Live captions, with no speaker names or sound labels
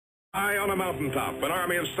High on a mountaintop, an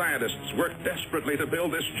army of scientists work desperately to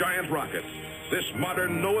build this giant rocket, this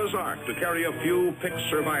modern Noah's Ark, to carry a few picked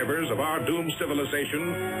survivors of our doomed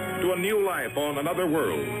civilization to a new life on another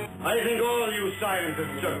world. I think all you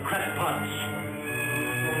scientists are crackpots.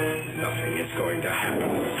 Nothing is going to happen.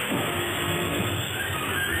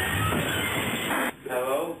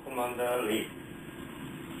 Hello, Commander Lee.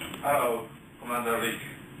 Hello, Commander Lee.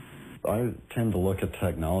 I tend to look at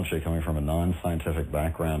technology coming from a non-scientific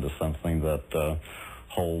background as something that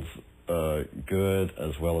holds good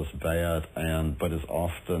as well as bad, but is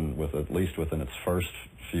often, at least within its first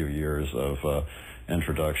few years of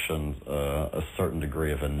introduction, a certain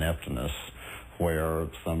degree of ineptness, where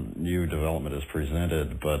some new development is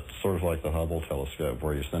presented, but sort of like the Hubble telescope,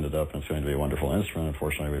 where you send it up and it's going to be a wonderful instrument.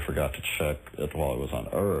 Unfortunately, we forgot to check it while it was on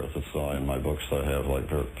Earth. It's in my books I have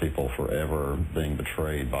people forever being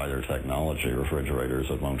betrayed by their technology. Refrigerators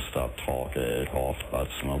that won't stop talking, off about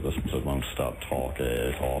smoke that won't stop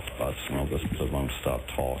talking, off about smoke that won't stop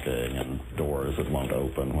talking, and doors that won't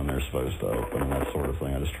open when they're supposed to open, and that sort of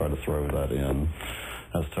thing. I just try to throw that in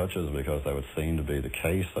as touches, because that would seem to be the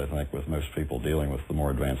case, I think, with most people dealing with the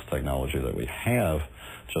more advanced technology that we have.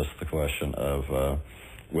 Just the question of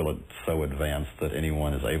will it so advanced that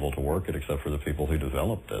anyone is able to work it except for the people who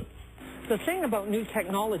developed it? The thing about new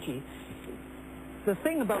technology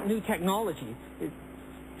is...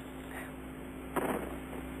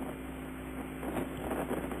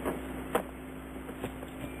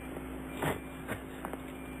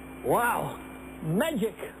 Wow,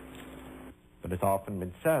 magic! But it's often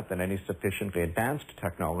been said that any sufficiently advanced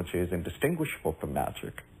technology is indistinguishable from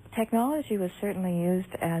magic. Technology was certainly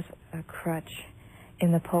used as a crutch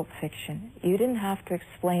in the pulp fiction. You didn't have to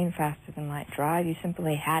explain faster than light drive, you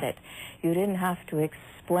simply had it. You didn't have to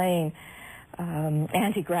explain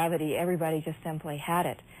anti-gravity, everybody just simply had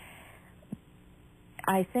it.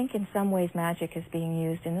 I think in some ways magic is being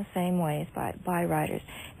used in the same ways by writers,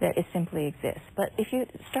 that it simply exists. But if you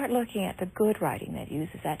start looking at the good writing that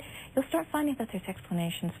uses that, you'll start finding that there's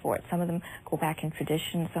explanations for it. Some of them go back in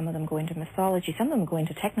tradition, some of them go into mythology, some of them go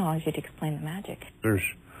into technology to explain the magic. There's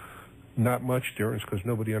not much difference because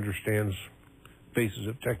nobody understands basis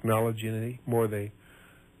of technology anymore. They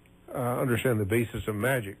understand the basis of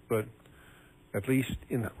magic, but at least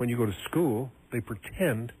when you go to school, they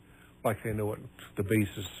pretend like they know what the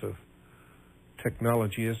basis of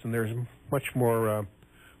technology is, and there's much more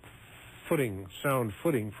sound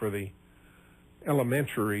footing for the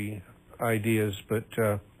elementary ideas. But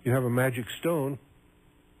you have a magic stone,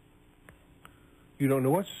 you don't know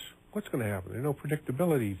what's going to happen. There's no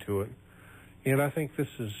predictability to it. And I think this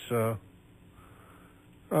is,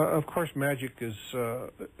 of course, magic is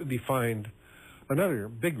defined. Another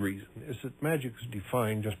big reason is that magic is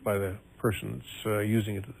defined just by the person that's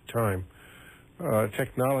using it at the time.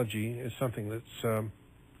 Technology is something that's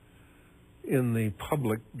in the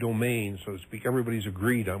public domain, so to speak. Everybody's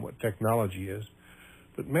agreed on what technology is.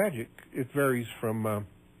 But magic, it varies from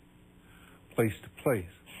place to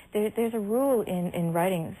place. There's a rule in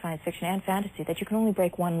writing science fiction and fantasy that you can only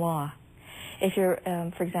break one law. If you're,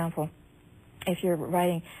 for example, if you're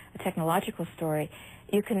writing a technological story,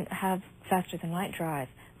 you can have faster than light drive,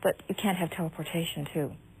 but you can't have teleportation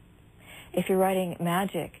too. If you're writing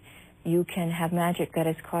magic, you can have magic that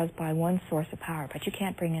is caused by one source of power, but you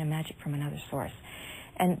can't bring in a magic from another source.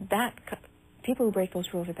 And people who break those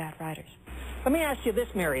rules are bad writers. Let me ask you this,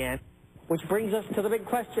 Marianne, which brings us to the big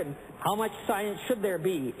question. How much science should there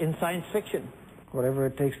be in science fiction? Whatever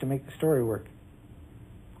it takes to make the story work.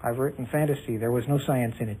 I've written fantasy. There was no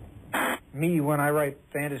science in it. Me, when I write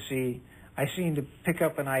fantasy, I seem to pick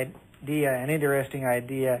up an idea, an interesting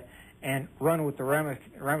idea, and run with the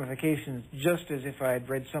ramifications just as if I had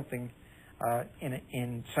read something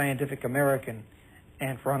in Scientific American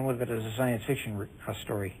and run with it as a science fiction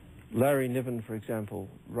story. Larry Niven, for example,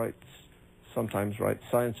 sometimes writes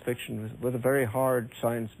science fiction with a very hard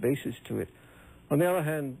science basis to it. On the other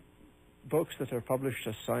hand, books that are published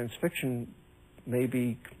as science fiction may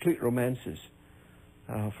be complete romances.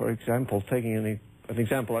 For example, taking an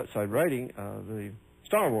example outside writing, the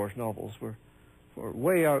Star Wars novels were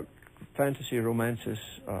way out fantasy romances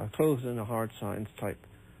clothed in a hard science type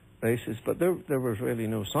basis, but there was really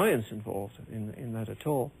no science involved in that at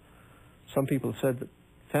all. Some people have said that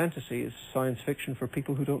fantasy is science fiction for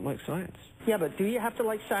people who don't like science. Yeah, but do you have to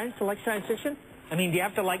like science fiction? I mean, do you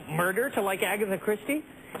have to like murder to like Agatha Christie?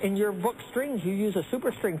 In your book Strings, you use a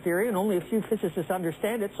superstring theory, and only a few physicists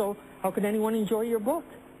understand it, so how can anyone enjoy your book?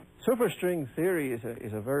 Superstring theory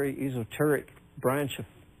is a very esoteric branch of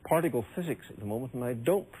particle physics at the moment, and I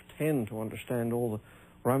don't pretend to understand all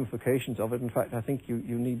ramifications of it. In fact, I think you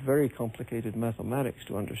need very complicated mathematics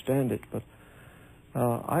to understand it. But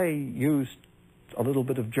I used a little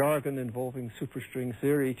bit of jargon involving superstring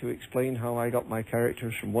theory to explain how I got my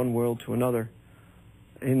characters from one world to another.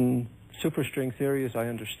 In superstring theory, as I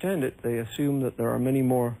understand it, they assume that there are many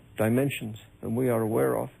more dimensions than we are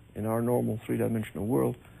aware of in our normal three-dimensional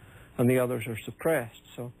world, and the others are suppressed.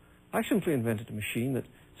 So I simply invented a machine that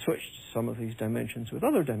switched some of these dimensions with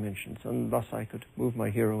other dimensions, and thus I could move my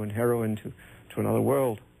hero and heroine to another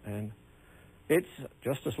world. And it's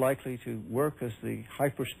just as likely to work as the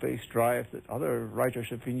hyperspace drive that other writers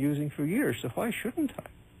have been using for years, so why shouldn't I?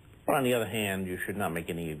 Well, on the other hand, you should not make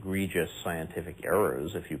any egregious scientific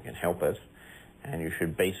errors if you can help it, and you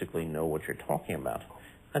should basically know what you're talking about.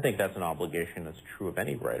 I think that's an obligation that's true of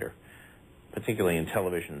any writer. Particularly in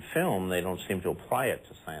television and film, they don't seem to apply it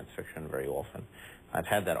to science fiction very often. I've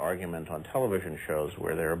had that argument on television shows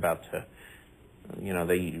where they're about to, you know,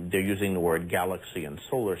 they're using the word galaxy and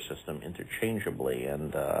solar system interchangeably,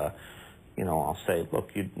 and you know, I'll say,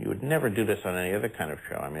 look, you would never do this on any other kind of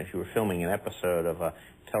show. I mean, if you were filming an episode of a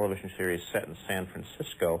television series set in San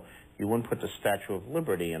Francisco, you wouldn't put the Statue of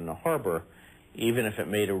Liberty in the harbor, even if it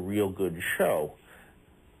made a real good show,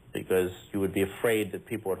 because you would be afraid that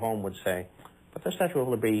people at home would say, but the Statue of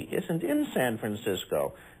Liberty isn't in San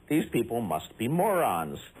Francisco. These people must be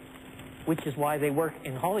morons. Which is why they work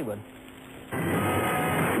in Hollywood.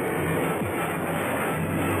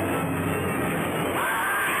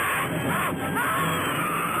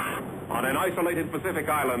 On an isolated Pacific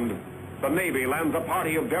island, the Navy lands a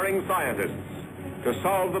party of daring scientists to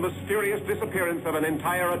solve the mysterious disappearance of an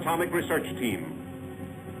entire atomic research team.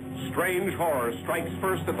 Strange horror strikes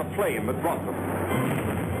first at the plane that brought them.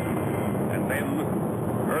 And then,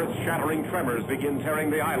 earth-shattering tremors begin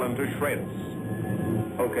tearing the island to shreds.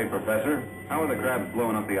 Okay, Professor. How are the crabs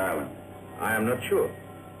blowing up the island? I am not sure.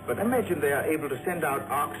 But imagine they are able to send out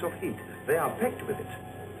arcs of heat. They are packed with it.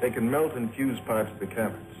 They can melt and fuse parts of the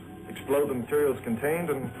caverns, explode the materials contained,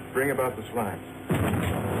 and bring about the slime.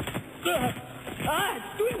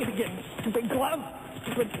 It's doing it again. Stupid glove,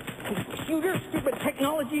 stupid computer, stupid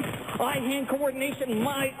technology, eye-hand coordination,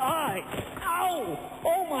 my eye. Ow!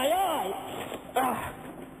 Oh, my eye!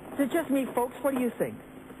 Is it just me, folks? What do you think?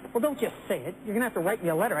 Well, don't just say it. You're going to have to write me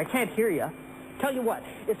a letter. I can't hear you. Tell you what,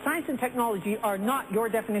 if science and technology are not your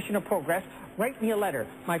definition of progress, write me a letter.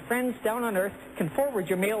 My friends down on Earth can forward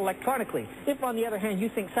your mail electronically. If, on the other hand, you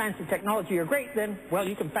think science and technology are great, then, well,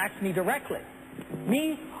 you can fax me directly.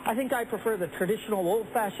 Me, I think I prefer the traditional,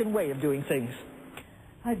 old-fashioned way of doing things.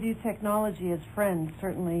 I view technology as friends,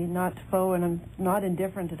 certainly not foe, and I'm not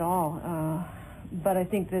indifferent at all. But I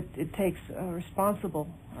think that it takes responsible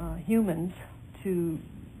humans to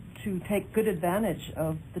take good advantage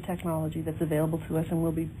of the technology that's available to us, and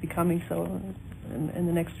will be becoming so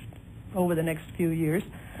over the next few years.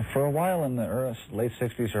 For a while in the late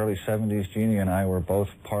 60s, early 70s, Jeannie and I were both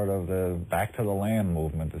part of the Back to the Land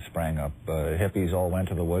movement that sprang up. Hippies all went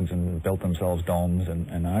to the woods and built themselves domes and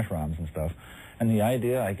ashrams and stuff. And the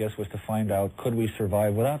idea, I guess, was to find out, could we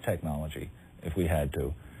survive without technology if we had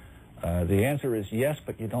to? The answer is yes,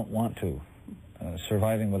 but you don't want to.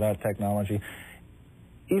 Surviving without technology,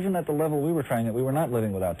 even at the level we were trying it, we were not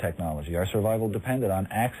living without technology. Our survival depended on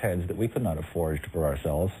axe heads that we could not have forged for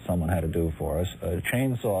ourselves, someone had to do for us,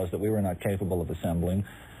 chainsaws that we were not capable of assembling.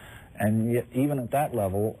 And yet, even at that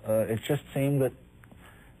level, it just seemed that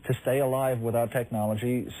to stay alive without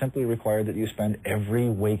technology simply required that you spend every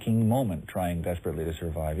waking moment trying desperately to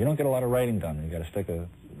survive. You don't get a lot of writing done. You got to stick a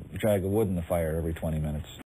jag of wood in the fire every 20 minutes.